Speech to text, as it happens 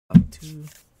Two.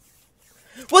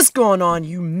 What's going on,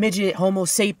 you midget, homo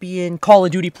sapien, Call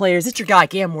of Duty players? It's your guy,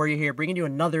 Gaamwarrior here, bringing you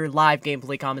another live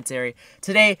gameplay commentary.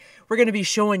 Today, we're going to be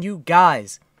showing you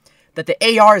guys that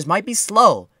the ARs might be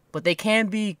slow, but they can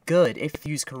be good if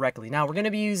used correctly. Now, we're going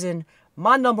to be using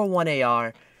my #1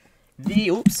 AR,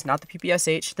 not the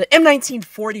PPSH, the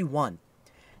M1941.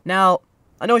 Now,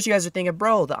 I know what you guys are thinking,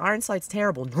 bro, the iron sight's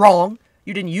terrible. Wrong!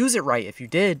 You didn't use it right. If you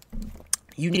did,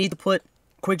 you need to put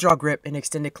quick draw grip and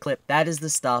extended clip. That is the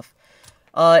stuff.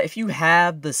 If you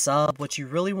have the sub, what you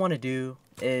really want to do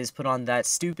is put on that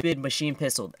stupid machine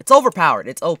pistol. It's overpowered.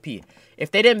 It's OP.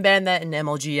 If they didn't ban that in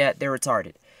MLG yet, they're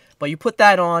retarded. But you put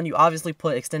that on. You obviously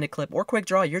put extended clip or quick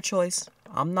draw. Your choice.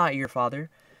 I'm not your father.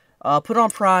 Put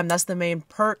on prime. That's the main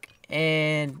perk.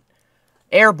 And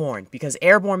airborne, because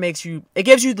airborne makes you, it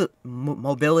gives you the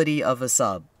mobility of a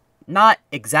sub. Not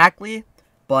exactly,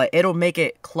 but it'll make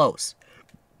it close.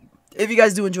 If you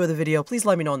guys do enjoy the video, please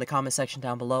let me know in the comment section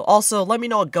down below. Also, let me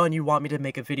know what gun you want me to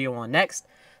make a video on next.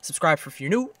 Subscribe if you're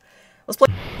new. Let's play.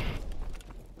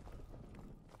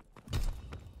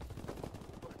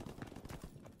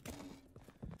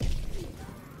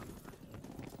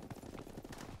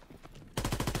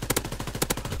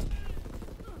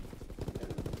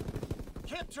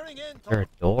 Is there a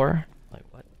door? Like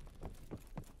what?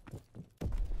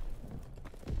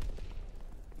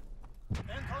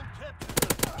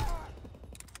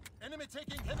 Enemy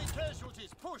taking heavy casualties.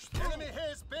 Push. Enemy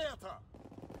has better.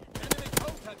 Enemy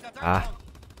counter. Ah.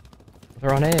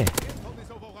 They're on A.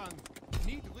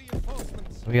 Need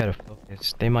reinforcements. We gotta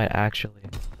focus. They might actually.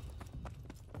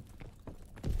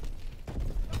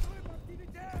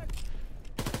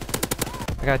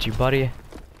 I got you, buddy.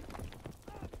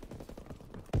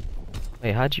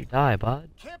 Wait, how'd you die,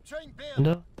 bud?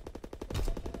 No.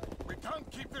 We can't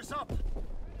keep this up.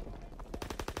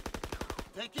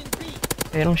 Taking B.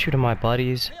 Hey, don't shoot at my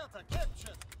buddies.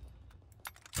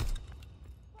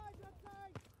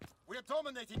 We're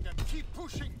dominating them. Keep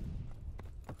pushing.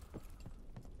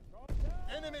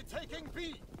 Enemy taking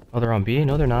B. Oh, they're on B?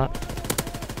 No, they're not.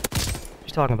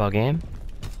 She's talking about game.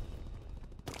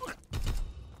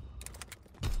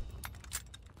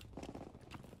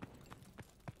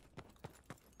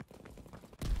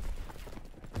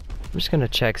 I'm just gonna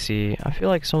check C. I feel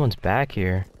like someone's back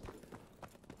here.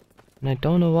 And I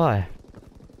don't know why.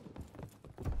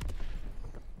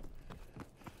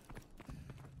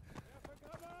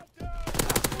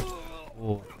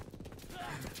 Oh.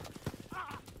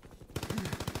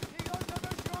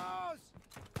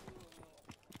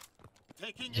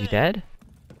 Is he dead?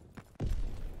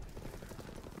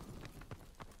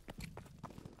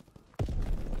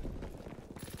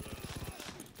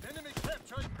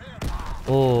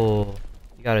 Oh,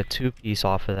 you got a two-piece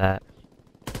off of that.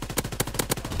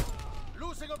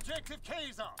 Losing objective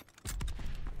Kaiser.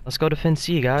 Let's go defend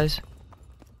C, guys.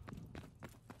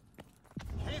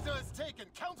 Kaiser is taken.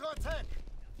 Counterattack.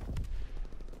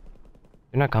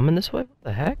 You're not coming this way? What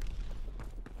the heck?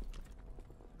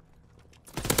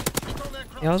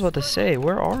 Yeah, I was about to say,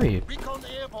 where are you? Recon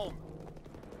airborne.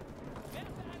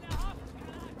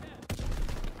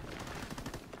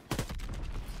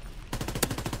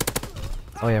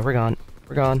 Oh yeah, we're gone.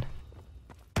 We're gone.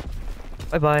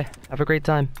 Bye-bye. Have a great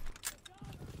time.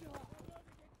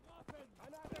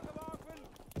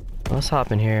 Let's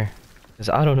hop in here, because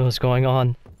I don't know what's going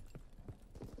on.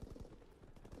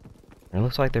 It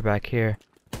looks like they're back here.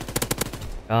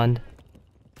 Gun.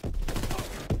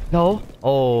 No.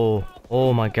 Oh.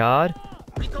 Oh my god.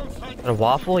 Is that a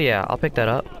waffle? Yeah, I'll pick that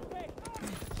up.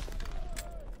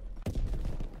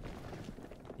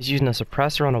 He's using a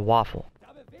suppressor on a waffle.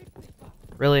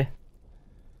 Really?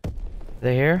 Are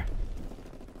they here?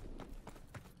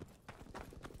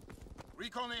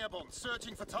 Recon airborne.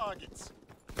 Searching for targets.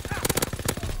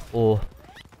 Oh.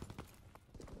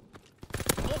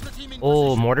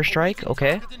 Oh, mortar strike?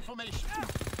 Okay.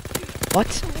 What?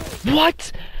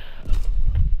 What?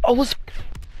 I was...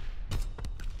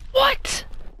 What?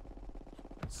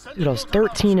 Dude, I was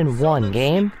 13-1,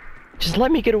 game. Just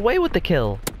let me get away with the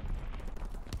kill.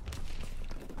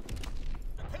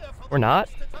 Or not.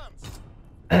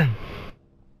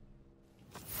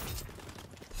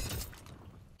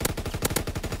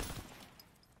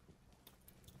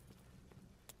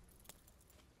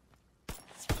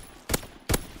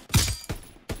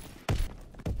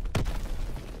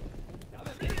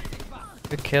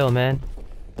 Good kill, man.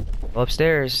 Go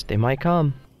upstairs. They might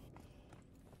come.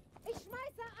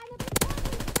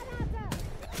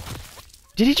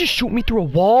 Did he just shoot me through a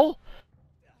wall?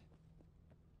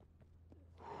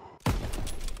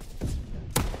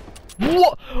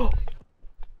 What?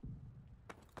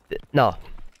 No.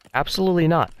 Absolutely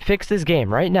not. Fix this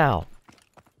game right now.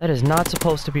 That is not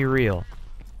supposed to be real.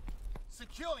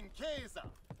 Securing Kaiser.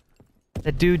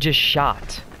 That dude just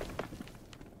shot.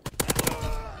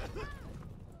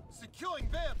 Securing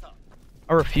Bertha.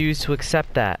 I refuse to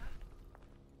accept that.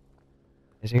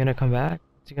 Is he gonna come back?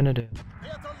 What's he gonna do?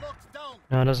 Bertha locked down.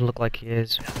 No, it doesn't look like he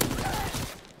is.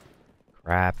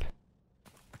 Crap.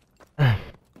 Huh.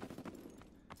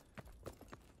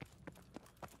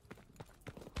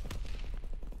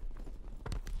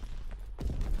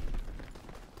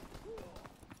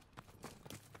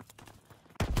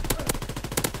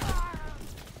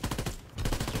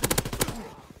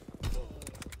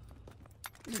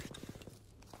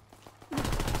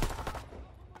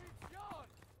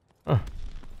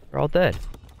 They're all dead.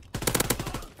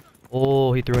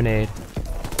 Oh, he threw an aid.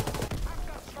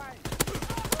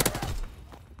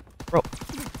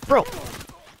 Bro,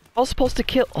 I was supposed to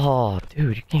kill. Oh,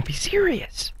 dude, you can't be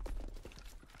serious.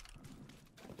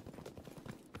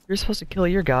 You're supposed to kill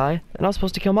your guy, and I was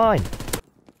supposed to kill mine.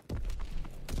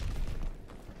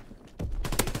 Oh,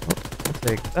 I'll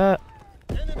take that.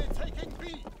 Enemy taking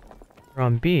B. We're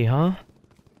on B, huh?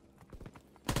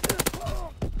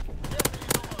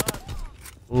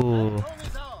 Ooh. Zone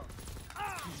is ours.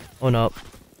 Oh no.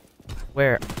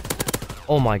 Where?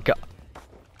 Oh my god.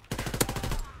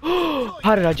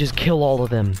 How did I just kill all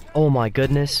of them? Oh my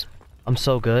goodness. I'm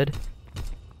so good.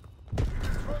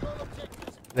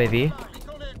 Baby.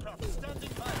 Recon aircraft standing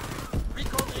by.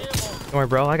 Recon airborne. Don't worry,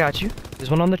 bro. I got you.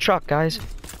 There's one on the truck, guys.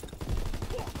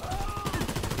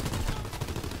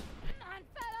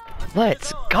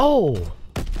 Let's go.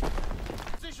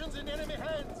 Positions in enemy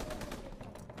hands.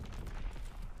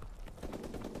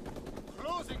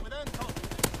 Closing with Anton.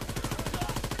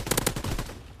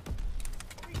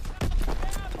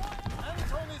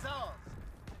 Anton is ours.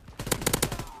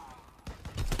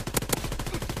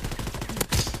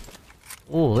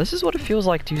 Ooh, this is what it feels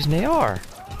like to use an AR.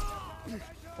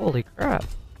 Holy crap.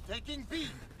 Taking B.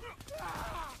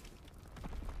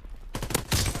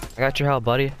 I got your help,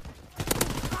 buddy.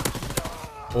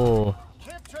 Oh,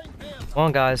 Capturing Bertha. come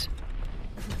on, guys.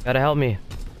 Gotta help me.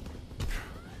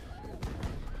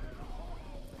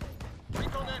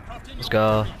 Recon aircraft in Let's your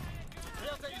go. area.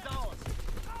 Bertha is ours.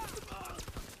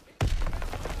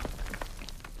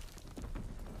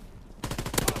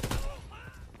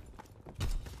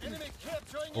 Enemy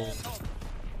capturing Anton.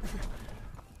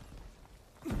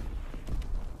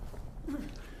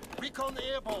 Recon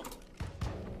airborne.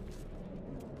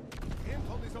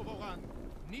 Anton is overrun.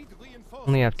 Need reinforcements.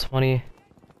 Only have 20.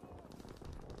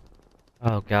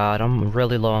 Oh god, I'm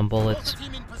really low on bullets.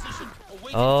 Team in position.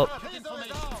 Awaiting Oh. target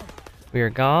information. We are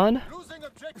gone. Losing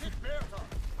objective Bertha.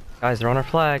 Guys, they're on our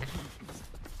flag.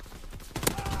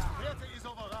 Bertha is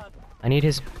overrun. I need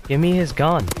his. Give me his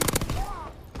gun.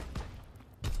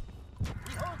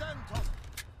 We hold Anton.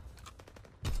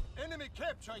 Enemy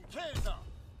capturing Kaiser.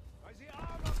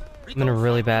 I'm in a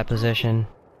really bad position.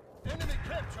 Enemy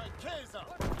capturing Kaiser.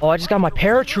 Oh, I just got my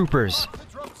paratroopers. The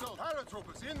drop zone.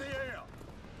 Paratroopers in the air.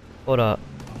 Hold up.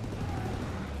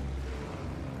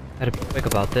 Gotta be quick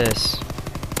about this.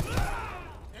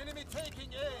 Enemy taking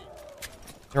A.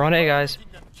 They're on A, guys.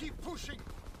 Taking them. Keep pushing.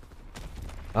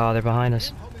 Oh, they're behind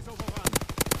us. Anton is overrun.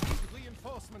 Need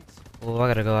reinforcements. Oh, I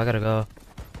gotta go. I gotta go.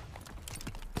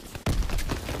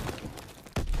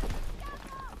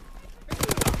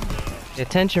 Pay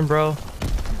attention, bro.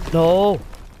 No.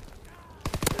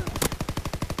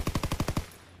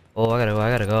 Oh, I gotta go. I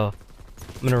gotta go.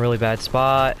 I'm in a really bad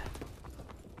spot.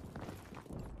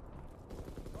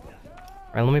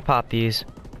 Alright, let me pop these.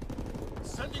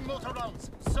 Sending mortar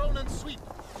rounds. Zone and sweep.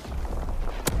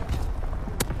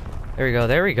 There we go.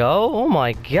 There we go. Oh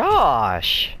my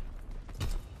gosh.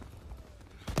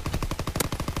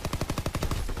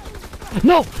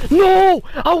 No! No!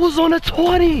 I was on a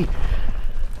 20!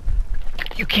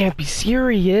 You can't be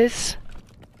serious.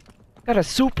 Got a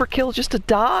super kill just to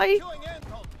die? Killing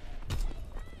Anton.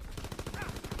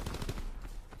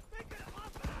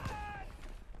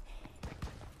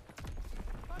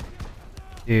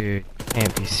 Dude,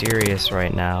 can't be serious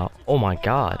right now. Oh my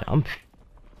god,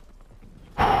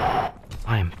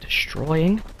 I'm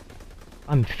destroying.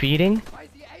 I'm feeding.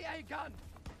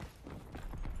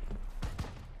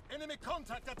 Enemy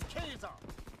contact at Kaiser.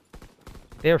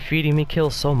 They're feeding me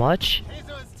kills so much.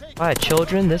 Kaiser is taken. If I had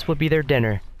children, this would be their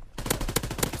dinner.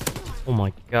 Oh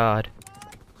my god.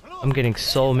 I'm getting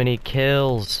so many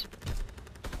kills.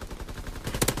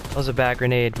 That was a bad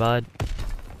grenade, bud.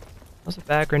 That was a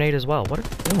bad grenade as well. What are you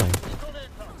doing? Recon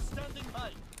aircraft standing by.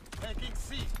 Taking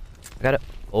C. I got it.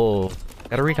 Oh,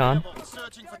 got a recon. Airborne,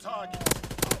 searching for targets.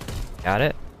 Got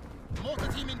it. Mortar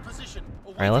team in position.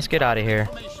 Alright, let's get out of here.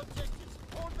 Information.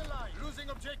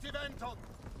 Anton.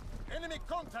 Enemy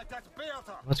contact at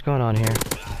Bertha. What's going on here?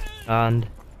 And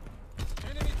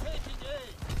Enemy taking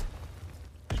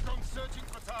A. Recon searching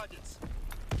for targets.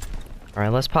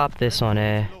 alright, let's pop this on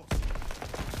A.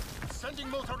 Sending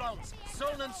motor rounds.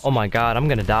 Zone and Oh my god, I'm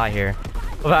gonna die here.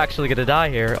 I'm actually gonna die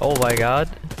here. Oh my god.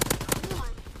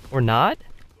 We're not?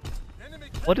 enemy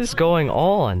What is going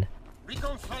on?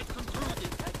 recon flight concluded.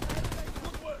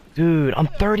 Dude, I'm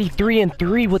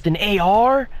 33-3 with an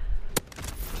AR?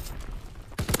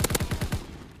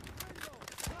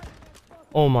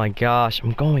 Oh my gosh,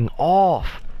 I'm going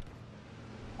off.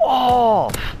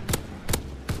 Off!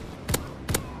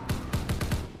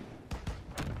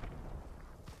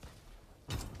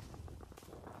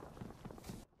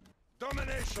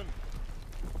 Domination.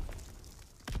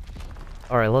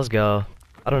 Alright, let's go.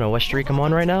 I don't know what streak I'm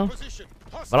on right now, Position.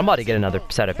 but I'm about to get another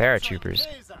set of paratroopers.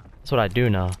 That's what I do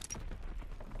know.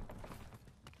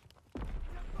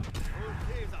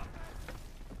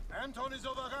 Anton is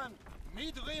overrun.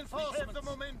 Need reinforcements. We have the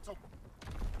momentum.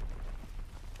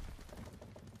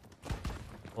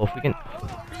 Well, if we can...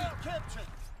 Be captured.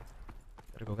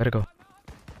 Gotta go.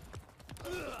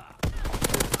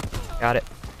 Got it.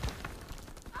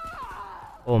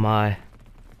 Oh my.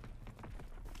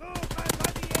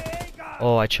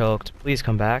 Oh, I choked. Please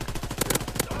come back.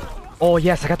 Oh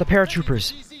yes, I got the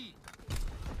paratroopers.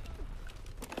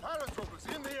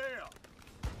 Paratroopers in the air.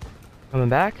 Coming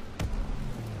back.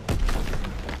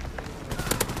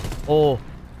 Oh,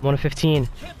 1 of 15.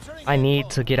 Capturing I need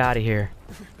to get out of here.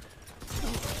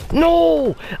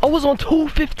 No! I was on 2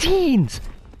 15s!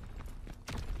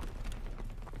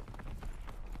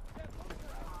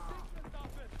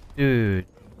 Dude,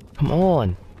 come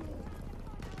on.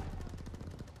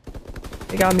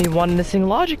 They got me wanting to sing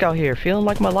Logic out here, feeling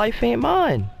like my life ain't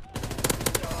mine.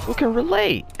 Who can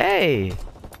relate? Hey!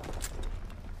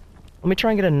 Let me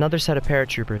try and get another set of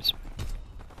paratroopers.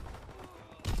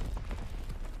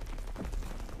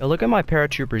 Yo, look at my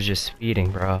paratroopers just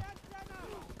feeding, bro.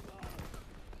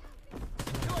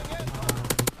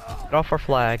 Get off our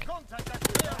flag.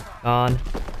 Gone.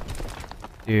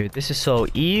 Dude, this is so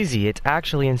easy. It's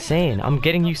actually insane. I'm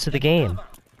getting used to the game.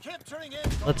 Capturing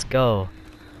Let's go.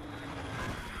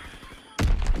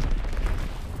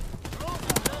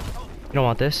 You don't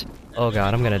want this? Oh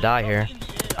god, I'm gonna die here.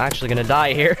 I'm actually gonna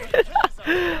die here.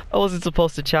 I wasn't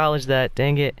supposed to challenge that.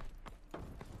 Dang it.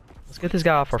 Let's get this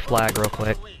guy off our flag real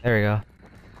quick. There we go.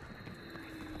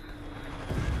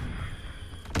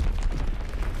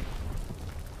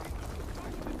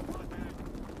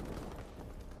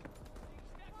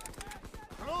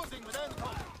 closing with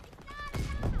Anton.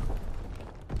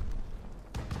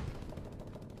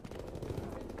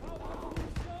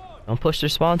 Don't push their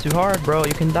spawn too hard, bro.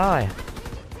 You can die.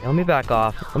 Yeah, let me back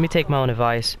off. Let me take my own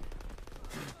advice.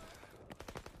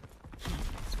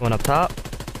 It's going up top.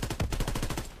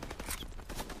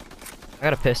 I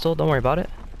got a pistol. Don't worry about it.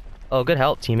 Oh, good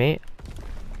help, teammate.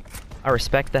 I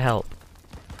respect the help.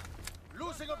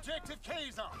 Losing objective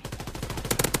Kaiser.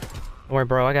 Don't worry,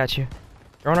 bro. I got you.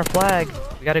 They're on our flag.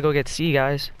 We gotta go get C,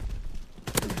 guys.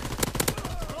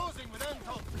 Closing with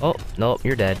Anton. Oh, nope.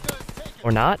 You're dead.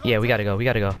 Or not? Yeah, we gotta go. We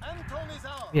gotta go. Anton is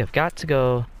out. We have got to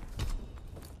go.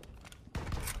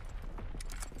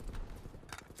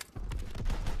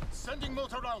 Sending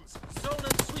motor rounds. Zone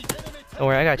and sweep. Enemy Don't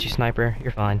worry, I got you, sniper.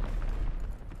 You're fine.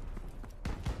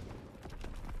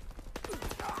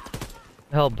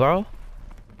 The hell, bro?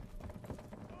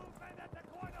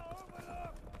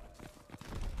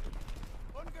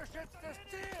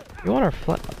 You want our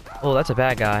flag? Oh, that's a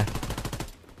bad guy.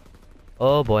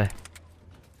 Oh boy.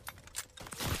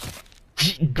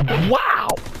 Wow!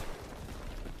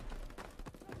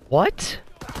 What?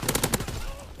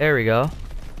 There we go.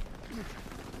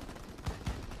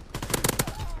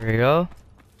 There we go.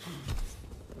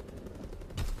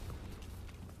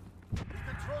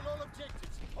 Control all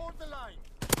objectives. Hold the line.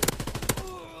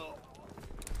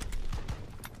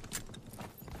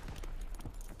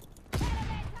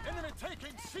 Enemy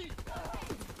taking C.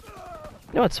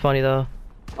 You know what's funny though?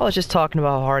 I was just talking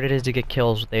about how hard it is to get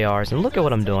kills with ARs, and look at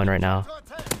what I'm doing right now.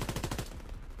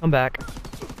 I'm back.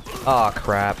 Aw,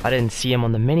 crap. I didn't see him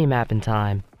on the mini-map in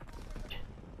time.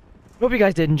 Hope you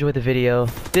guys did enjoy the video.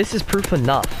 This is proof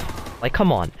enough. Like,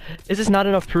 come on. Is this not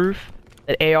enough proof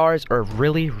that ARs are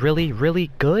really, really, really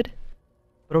good?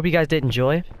 But hope you guys did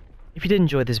enjoy. If you did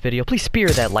enjoy this video, please spear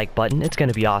that like button. It's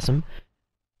gonna be awesome.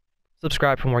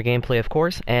 Subscribe for more gameplay, of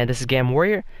course. And this is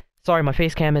Gaamwarrior. Sorry my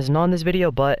face cam isn't on this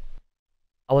video, but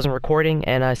I wasn't recording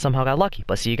and I somehow got lucky.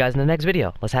 But see you guys in the next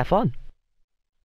video. Let's have fun.